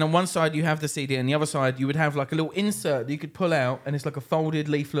CD and on one side you have the CD and the other side you would have like a little insert that you could pull out and it's like a folded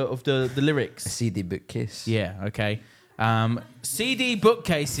leaflet of the lyrics. A CD bookcase. Yeah, okay. CD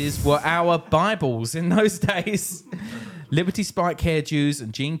bookcases were our Bibles in those days. Liberty Spike hairdos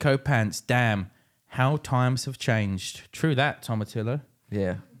and jean coat pants. Damn, how times have changed. True that, Tomatillo.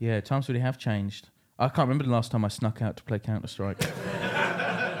 Yeah. Yeah, times really have changed. I can't remember the last time I snuck out to play Counter-Strike.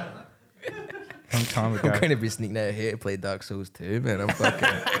 Long time ago. I'm going to be sneaking out here to play Dark Souls 2, man. I'm fucking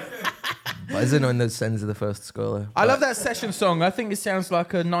buzzing on the sins of the first scholar. I love that session song. I think it sounds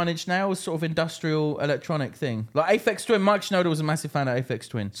like a Nine Inch Nails sort of industrial electronic thing. Like Aphex Twin. Mike Shinoda was a massive fan of Aphex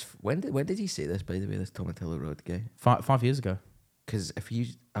Twin. When did he say this, by the way, this Tomatillo Rod guy? 5 years ago. Because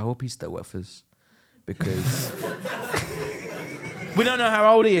I hope he's still with us. Because We don't know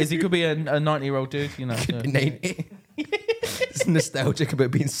how old he is. He could be a 90-year-old dude, you know. So. 90. It's nostalgic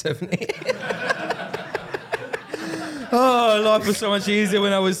about being 70. Oh, life was so much easier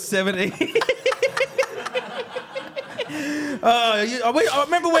when I was 70. I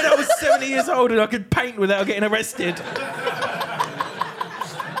remember when I was 70 years old and I could paint without getting arrested.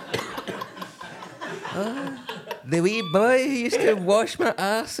 The wee boy who used to wash my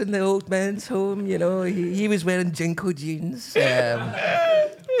ass in the old man's home, you know, he was wearing Jinko jeans.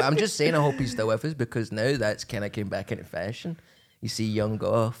 I'm just saying I hope he's still with us because now that's kind of came back into fashion. You see young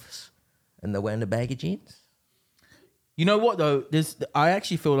goths and they're wearing the baggy jeans. You know what though? I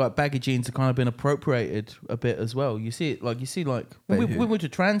actually feel like baggy jeans have kind of been appropriated a bit as well. You see it like By when who? we went to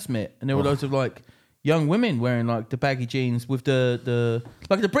Transmit and there were loads of like young women wearing like the baggy jeans with the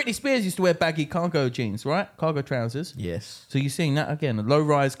like the Britney Spears used to wear baggy cargo jeans, right? Cargo trousers. Yes. So you're seeing that again,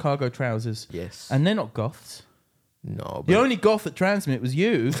 low-rise cargo trousers. Yes. And they're not goths. No, The but only goth at Transmit was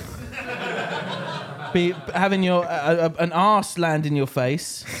you. Having your an arse land in your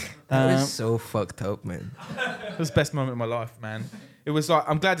face. that was so fucked up, man. It was the best moment of my life, man. It was like,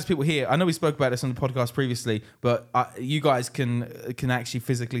 I'm glad there's people here. I know we spoke about this on the podcast previously, but you guys can actually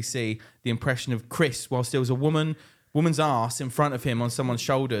physically see the impression of Chris whilst there was a woman's ass in front of him on someone's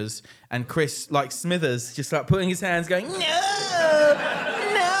shoulders, and Chris, like Smithers, just like putting his hands going, no,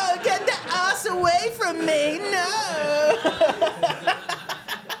 get the ass away from me, no.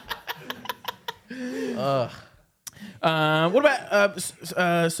 What about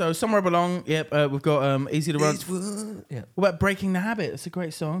so Somewhere Belong? Yep, we've got Easy to Run. Yeah. What about Breaking the Habit? It's a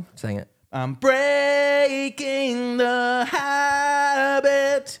great song. Sing it. I'm breaking the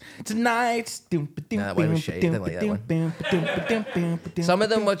habit tonight. Nah, that one was shit. I didn't like that one. Some of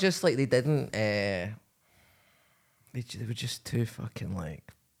them were just like they didn't. They were just too fucking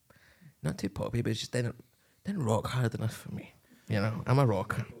like, not too poppy, but it just didn't rock hard enough for me. You know, I'm a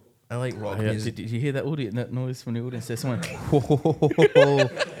rocker. I like rock music. Did you hear that that noise from the audience? There's someone.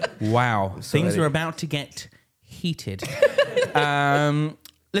 Wow, things are about to get heated.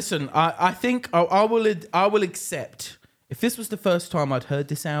 Listen, I think I will accept. If this was the first time I'd heard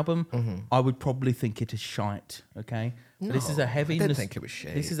this album, I would probably think it is shite. Okay, but this is a heavy. I didn't think it was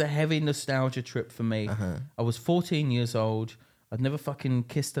shit. This is a heavy nostalgia trip for me. I was 14 years old. I'd never fucking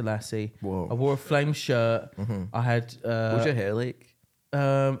kissed a lassie. Whoa. I wore a flame shirt. I had. What was your hair like?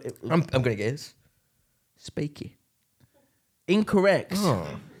 I'm gonna guess. Spiky. Incorrect. Oh.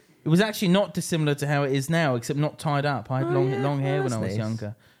 It was actually not dissimilar to how it is now, except not tied up. I had long hair when I was nice.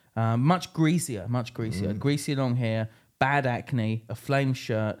 younger. Much greasier. Greasy long hair, bad acne, a flame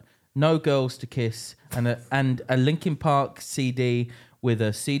shirt, no girls to kiss, and a Linkin Park CD with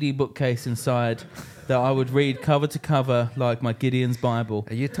a CD bookcase inside that I would read cover to cover like my Gideon's Bible.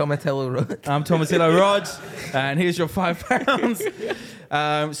 Are you Tomatillo Rod? I'm Tomatillo Rod, and here's your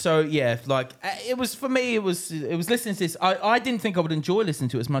 £5. So yeah, like it was for me. It was listening to this. I didn't think I would enjoy listening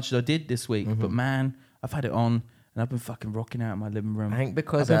to it as much as I did this week, but man, I've had it on and I've been fucking rocking out in my living room. I think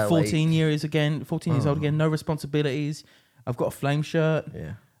because I've been 14 years old again, no responsibilities. I've got a flame shirt.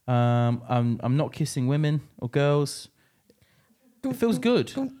 Yeah. I'm not kissing women or girls. It feels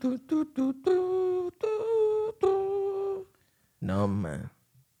good. No, man.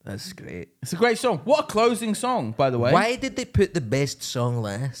 That's great. It's a great song. What a closing song, by the way. Why did they put the best song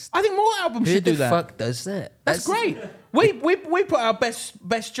last? I think more albums Who should do the that. fuck does that? That's great. We put our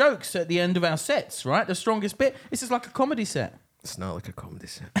best jokes at the end of our sets, right? The strongest bit. This is like a comedy set. It's not like a comedy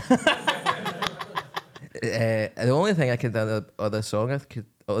set. The only thing I could do the other song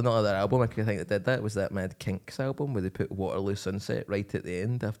other album I could think that did that was that Mad Kinks album where they put Waterloo Sunset right at the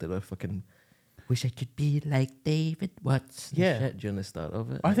end after the fucking wish I could be like David Watts shit during the start of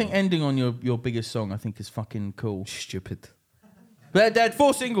it. I think ending on your biggest song I think is fucking cool. Stupid. But they had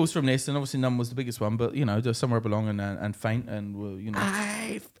 4 singles from this, and obviously none was the biggest one. But you know, there's Somewhere I Belong and Faint, and you know.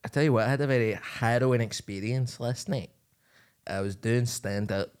 I tell you what, I had a very harrowing experience last night. I was doing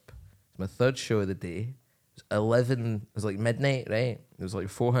stand up. It's my third show of the day. It was It was like midnight, right? There was like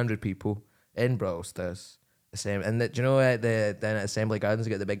 400 people in Browsters. And do you know down at Assembly Gardens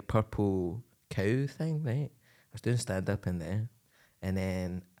they got the big purple cow thing, right? I was doing stand up in there, and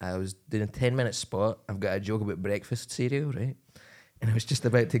then I was doing a 10-minute spot. I've got a joke about breakfast cereal, right? And I was just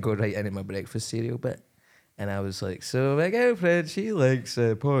about to go right into my breakfast cereal bit, and I was like, "So my girlfriend, she likes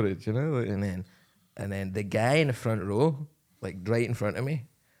porridge, you know." And then the guy in the front row, like right in front of me,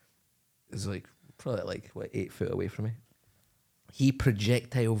 is like probably like 8 foot away from me. He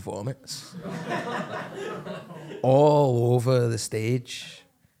projectile vomits all over the stage,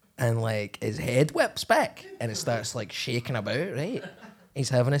 and like his head whips back, and it starts like shaking about. Right, he's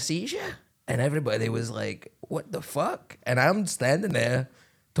having a seizure, and everybody was like, "What the fuck?" And I'm standing there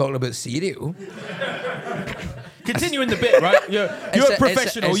talking about cereal. Continuing the bit, right? You're a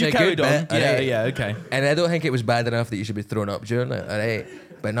professional. You carried on. Bit, Yeah, okay. And I don't think it was bad enough that you should be thrown up during it, all right?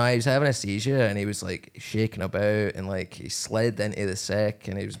 But no, he was having a seizure, and he was like shaking about, and like he slid into the sick,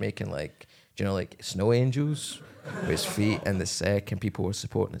 and he was making like, do you know, like snow angels with his feet in the sick, and people were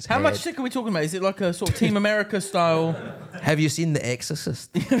supporting his head. How much sick are we talking about? Is it like a sort of Team America style? Have you seen The Exorcist?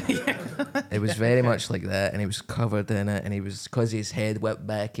 It was very much like that, and he was covered in it, and he was, because his head whipped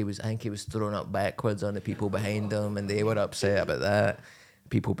back, I think he was thrown up backwards on the people behind him, and they were upset about that.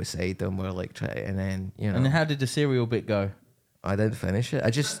 People beside him were like trying, and then, you know. And then how did the cereal bit go? I didn't finish it. I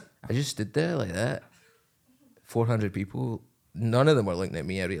just stood there like that. 400 people. None of them were looking at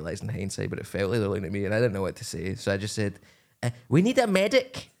me, I realised in hindsight, but it felt like they were looking at me, and I didn't know what to say. So I just said, "We need a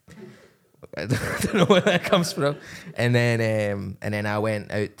medic." I don't know where that comes from. And then I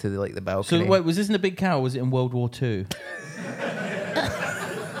went out to the balcony. So wait, was this in the Big Cow or was it in World War II?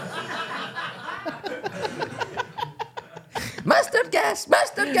 Mustard gas!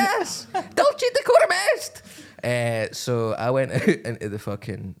 Dolce Decora Mast! So I went out into the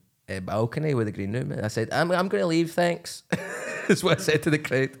fucking balcony with the green room. And I said, I'm going to leave, thanks. That's what I said to the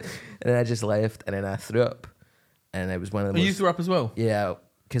crowd. And then I just left, and then I threw up. And it was one of the You threw up as well? Yeah,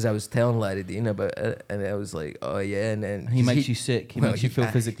 because I was telling Larry Dean about it, and I was like, "Oh yeah," and then He makes you sick. He makes you feel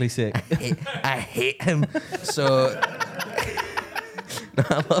physically sick. I hate him. So no,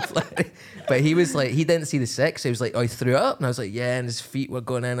 I love Larry, but he was like, he didn't see the sick, so he was like, "Oh, he threw up," and I was like, "Yeah," and his feet were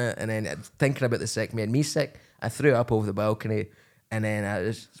going in it, and then thinking about the sick made me sick. I threw up over the balcony. And then it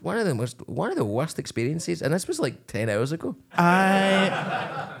was one of the worst experiences, and this was like 10 hours ago.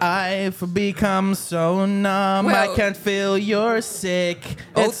 I've become so numb, I can't feel you're sick.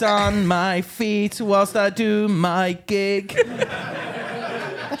 It's on my feet whilst I do my gig.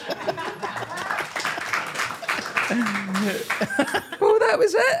 Oh, that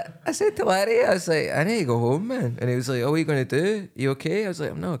was it. I said to Larry, I was like, "I need to go home, man." And he was like, "Oh, what are you going to do? You okay?" I was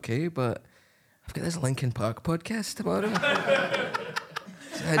like, "I'm not okay, but I've got this Linkin Park podcast tomorrow."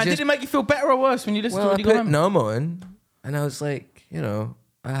 Did it make you feel better or worse when you listened to it? I put Numb on, and I was like, you know,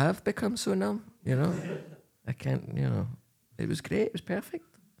 I have become so numb, you know. I can't, you know. It was great. It was perfect.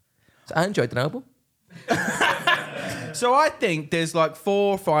 So I enjoyed the album. So I think there's like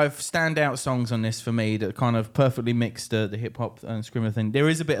 4 or 5 standout songs on this for me that kind of perfectly mix the hip hop and screamer thing. There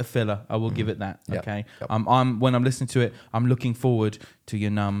is a bit of filler, I will give it that. Yep. Okay, Yep. I'm when I'm listening to it, I'm looking forward to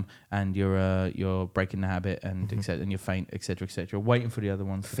your Numb and your Breaking the Habit and and your Faint, etc. Waiting for the other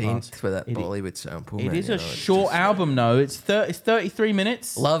ones. To Faint pass. with that Bollywood sample. It man, is you a know, short album though. It's 33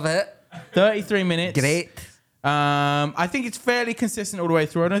 minutes. Love it. 33 minutes. Great. I think it's fairly consistent all the way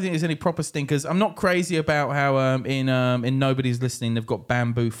through. I don't think there's any proper stinkers. I'm not crazy about how in Nobody's Listening they've got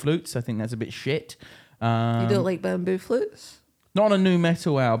bamboo flutes. I think that's a bit shit. You don't like bamboo flutes? Not on a new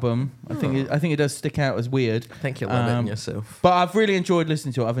metal album. I think it does stick out as weird. I think you're limiting yourself. But I've really enjoyed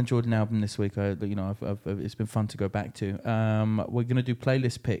listening to it. I've enjoyed an album this week. It's been fun to go back to. We're gonna do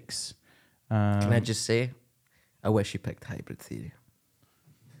playlist picks. Can I just say, I wish you picked Hybrid Theory.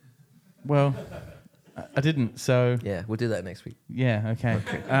 Well, I didn't. So Yeah, we'll do that next week. yeah, okay.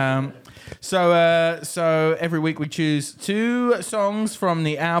 So every week we choose 2 songs from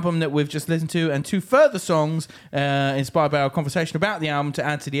the album that we've just listened to, and 2 further songs inspired by our conversation about the album to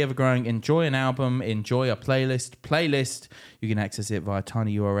add to the ever-growing Enjoy an Album, Enjoy a Playlist. You can access it via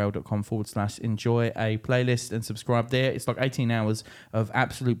tinyurl.com/enjoy a playlist and subscribe there. It's like 18 hours of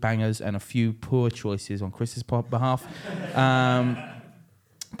absolute bangers and a few poor choices on Chris's behalf.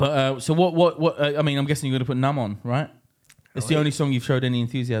 So what? I mean, I'm guessing you're going to put Numb on, right? It's the only song you've showed any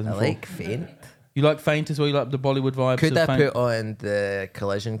enthusiasm I for. like Faint. You like Faint as well? You like the Bollywood vibes? Could of I Faint? put on the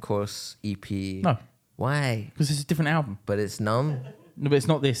Collision Course EP? No, Why? because it's a different album. But it's Numb. No, but it's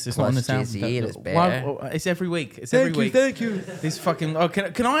not this. It's not on Plus this album. Jay-Z and it's Why- better. It's every week. It's every week. Thank you. This fucking. Oh,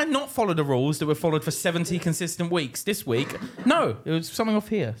 can I not follow the rules that were followed for 70 consistent weeks this week? No, it was something off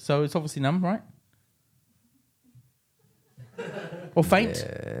here. So it's obviously Numb, right? Or Faint?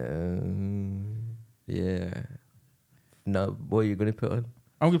 Yeah. No, what are you going to put on?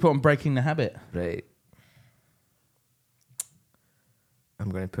 I'm going to put on Breaking the Habit. Right. I'm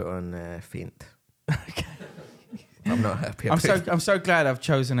going to put on Faint. Okay. I'm not happy I'm about so glad I've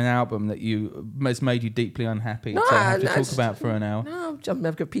chosen an album that has made you deeply unhappy No, to have to no, talk it's- about for an hour. No,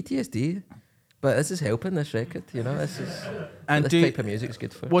 I've got PTSD. But this is helping, this record, you know. This is And this do- type of music's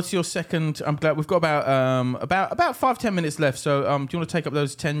good for. What's your second? I'm glad we've got about 5-10 minutes left. So do you want to take up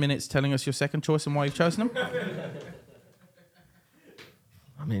those 10 minutes telling us your second choice and why you've chosen them?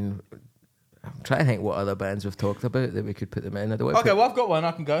 I mean, I'm trying to think what other bands we've talked about that we could put them in. I don't want to Okay, well I've got one.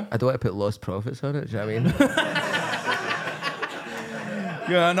 I can go. I don't want to put Lost Prophets on it, do you know what I mean?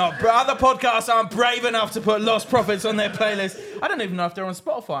 Yeah, not other podcasts aren't brave enough to put Lost Prophets on their playlist. I don't even know if they're on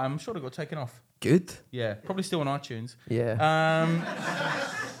Spotify. I'm sure they got taken off. Good. Yeah, probably still on iTunes. Yeah.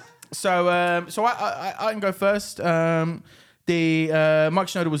 So I can go first. Mike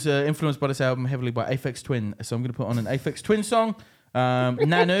Shinoda was influenced by this album heavily by Aphex Twin, so I'm going to put on an Aphex Twin song.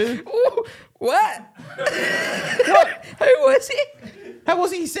 Nanu. Ooh, what? How was he? How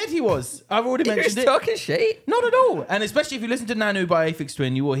was he? He said he was. I've already He was mentioned it. talking shit. Not at all. And especially if you listen to Nanu by Aphex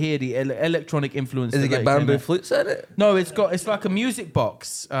Twin, you will hear the electronic influence. Does that he get they bamboo came out. flutes at it? No, it's like a music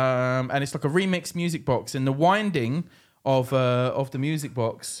box, and it's like a remix music box, and the winding of the music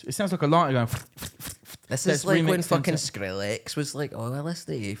box, it sounds like a lighter going. This That's is like when remixed fucking into- Skrillex was like, "Oh, I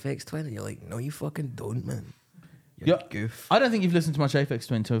listen to Aphex Twin," and you're like, "No, you fucking don't, man. You're Yeah. a goof." I don't think you've listened to much Aphex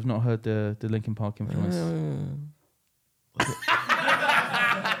Twin to have not heard the Linkin Park influence.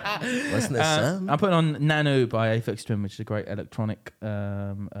 Listen to Sam. I'm putting on Nanu by Aphex Twin, which is a great electronic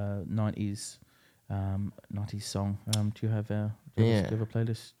 90s song. Do you have a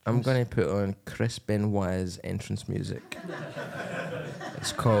playlist? I'm going to put on Chris Benoit's entrance music.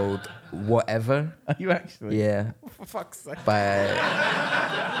 It's called Whatever. Are you actually? Yeah. For fuck's sake.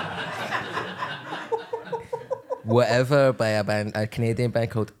 Whatever by a Canadian band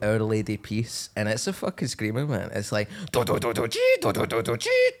called Our Lady Peace, and it's a fucking screamer, man. It's like do do do do chee do do do do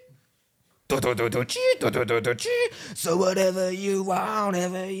chee do do do do chee do do do do chee. So whatever you want,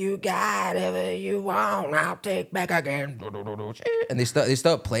 whatever you got, whatever you want, I'll take back again. Do do do do chee. And they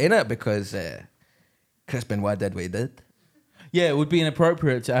start playing it because Chris Benoit did what he did. Yeah, it would be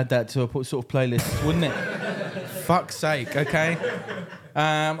inappropriate to add that to a sort of playlist, wouldn't it? Fuck's sake. Okay.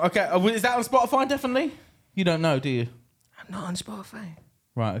 Okay. Is that on Spotify? Definitely. You don't know, do you? I'm not on Spotify.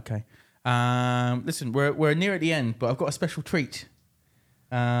 Right. Okay. Listen, we're near at the end, but I've got a special treat.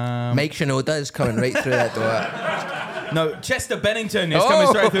 Mike Shinoda is coming right through that door. No, Chester Bennington is coming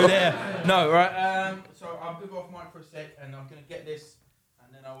straight through there. No, right. So I'll move off mic for a sec, and I'm going to get this,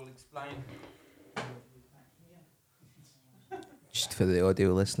 and then I will explain. Just for the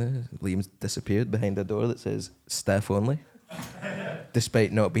audio listener, Liam's disappeared behind a door that says staff only,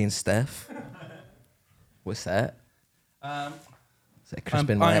 despite not being staff. What's that? Is that Chris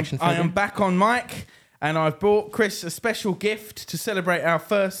Benoit action I figure? am back on mic, and I've brought Chris a special gift to celebrate our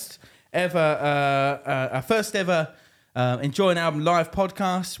first ever Enjoy an Album live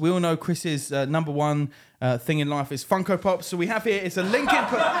podcast. We all know Chris's number one thing in life is Funko Pops, so we have here it's a Linkin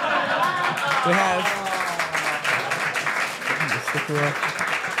Park. We have.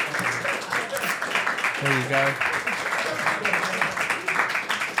 There you go.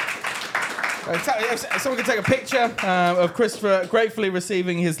 Someone can take a picture of Christopher gratefully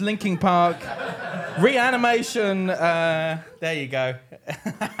receiving his Linkin Park reanimation. There you go.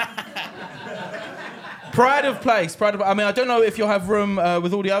 Pride of place. I mean, I don't know if you'll have room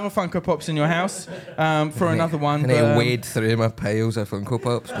with all the other Funko Pops in your house for another one. And I wade through my piles of Funko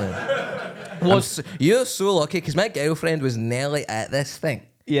Pops, man. You're so lucky because my girlfriend was nearly at this thing.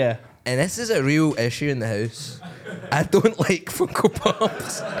 Yeah. And this is a real issue in the house. I don't like Funko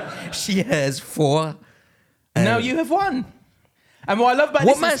Pops. She has 4. Now you have 1. And what I love about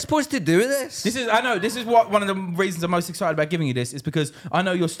what this am I supposed to do with this? This is what one of the reasons I'm most excited about giving you this is because I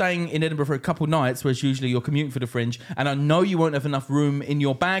know you're staying in Edinburgh for a couple nights, whereas usually you're commuting for the Fringe, and I know you won't have enough room in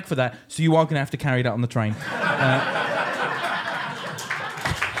your bag for that, so you are going to have to carry that on the train.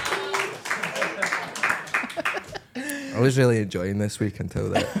 I was really enjoying this week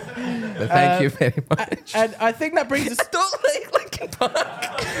until that. But thank you very much. And I think that brings us... I don't like Linkin Park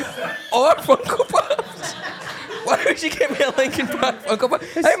or Funko Pops. Why would you give me a Linkin Park Funko Pop?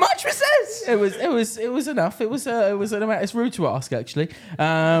 How much was this? It was enough. It's rude to ask, actually.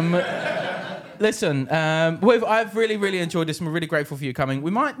 Listen, I've really enjoyed this, and we're really grateful for you coming.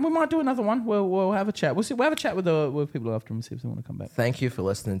 We might do another one. We'll have a chat. We'll have a chat with people after and see if they want to come back. Thank you for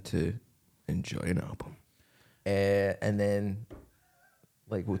listening to Enjoy an Album, and then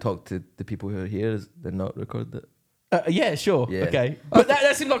we'll talk to the people who are here. They're not recorded it. Yeah, sure. Yeah. Okay, but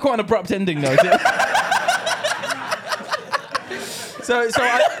that seemed like quite an abrupt ending, though. So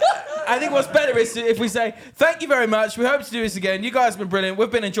I think what's better is if we say thank you very much. We hope to do this again. You guys have been brilliant. We've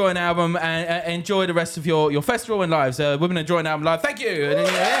been enjoying the album and enjoy the rest of your festival and lives. We've been enjoying the album live. Thank you.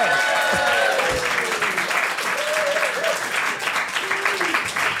 Yeah.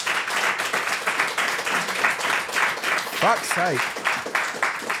 Fuck's sake.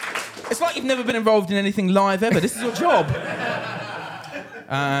 It's like you've never been involved in anything live ever. This is your job.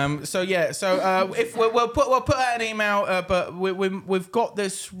 If we'll put out an email, but we've got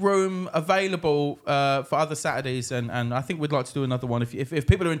this room available for other Saturdays, and I think we'd like to do another one. If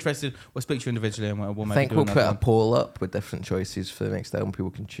people are interested, we'll speak to you individually, and we'll maybe I think do we'll another put one. a poll up with different choices for the next album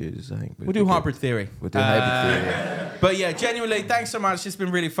people can choose. I think We'll do Hybrid Theory. We'll do Hybrid Theory. But yeah, genuinely, thanks so much. It's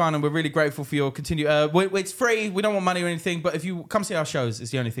been really fun, and we're really grateful for your continued. It's free. We don't want money or anything, but if you come see our shows,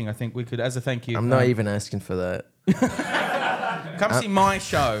 it's the only thing I think we could, as a thank you. I'm not even asking for that. Come see my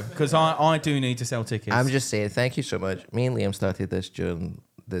show, because I do need to sell tickets. I'm just saying, thank you so much. Me and Liam started this during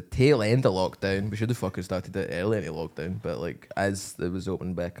the tail end of lockdown. We should have fucking started it early in the lockdown, but as it was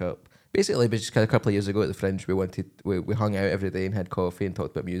opening back up. Basically, just a couple of years ago at the Fringe, we hung out every day and had coffee and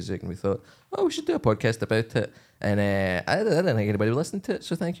talked about music, and we thought, oh, we should do a podcast about it. And I didn't think anybody would listen to it,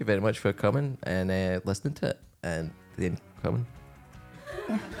 so thank you very much for coming and listening to it and then coming.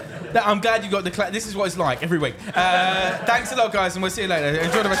 I'm glad you got the... This is what it's like every week. Thanks a lot, guys, and we'll see you later.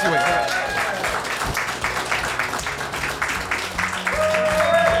 Enjoy the rest of the week.